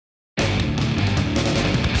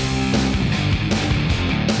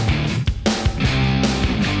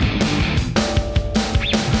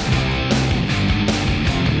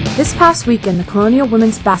This past weekend, the Colonial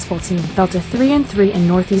women's basketball team fell to 3-3 in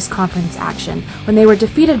Northeast Conference action when they were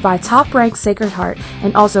defeated by top-ranked Sacred Heart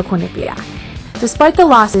and also Quinnipiac. Despite the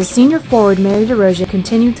losses, senior forward Mary Durojaye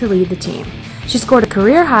continued to lead the team. She scored a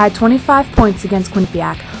career-high 25 points against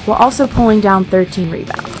Quinnipiac while also pulling down 13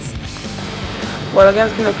 rebounds. Well,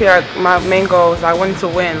 against Quinnipiac, my main goal was I wanted to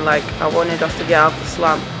win. I wanted us to get out of the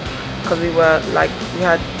slump because we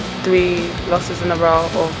had 3 losses in a row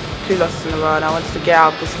or 2 losses in a row, and I wanted to get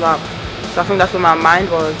out of the slump. So I think that's what my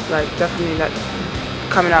mind was, definitely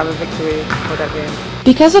coming out of a victory for that game.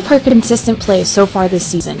 Because of her consistent play so far this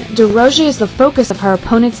season, Durojaye is the focus of her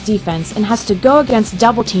opponent's defense and has to go against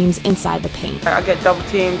double teams inside the paint. I get double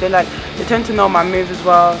teamed. They tend to know my moves as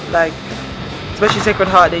well. Especially Sacred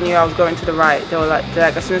Heart, they knew I was going to the right. They were like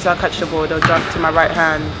as soon as I catch the ball, they'll jump to my right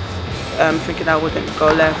hand, thinking I wouldn't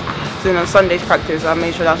go left. So then on Sunday's practice, I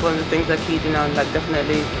made sure that's one of the things I keyed in on,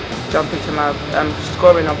 definitely jump into my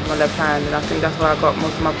scoring off my left hand, and I think that's where I got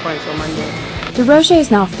most of my points on Monday. Durojaye is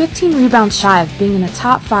now 15 rebounds shy of being in the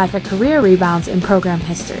top 5 for career rebounds in program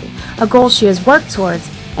history, a goal she has worked towards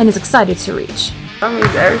and is excited to reach. That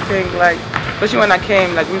means everything, especially when I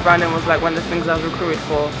came, rebounding was one of the things I was recruited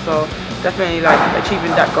for, so definitely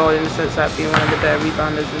achieving that goal in the sense that being one of the better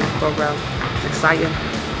rebounders in the program is exciting.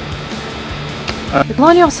 The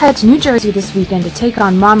Colonials head to New Jersey this weekend to take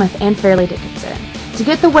on Monmouth and Fairleigh Dickinson. To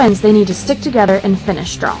get the wins, they need to stick together and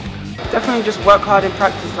finish strong. Definitely just work hard in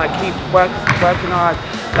practice, keep working hard.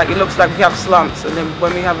 It looks like we have slumps, and then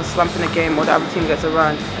when we have a slump in a game or the other team gets a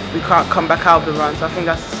run, we can't come back out of the run. So I think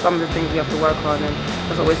that's some of the things we have to work on, and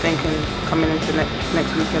that's what we're thinking coming into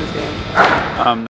next weekend's game.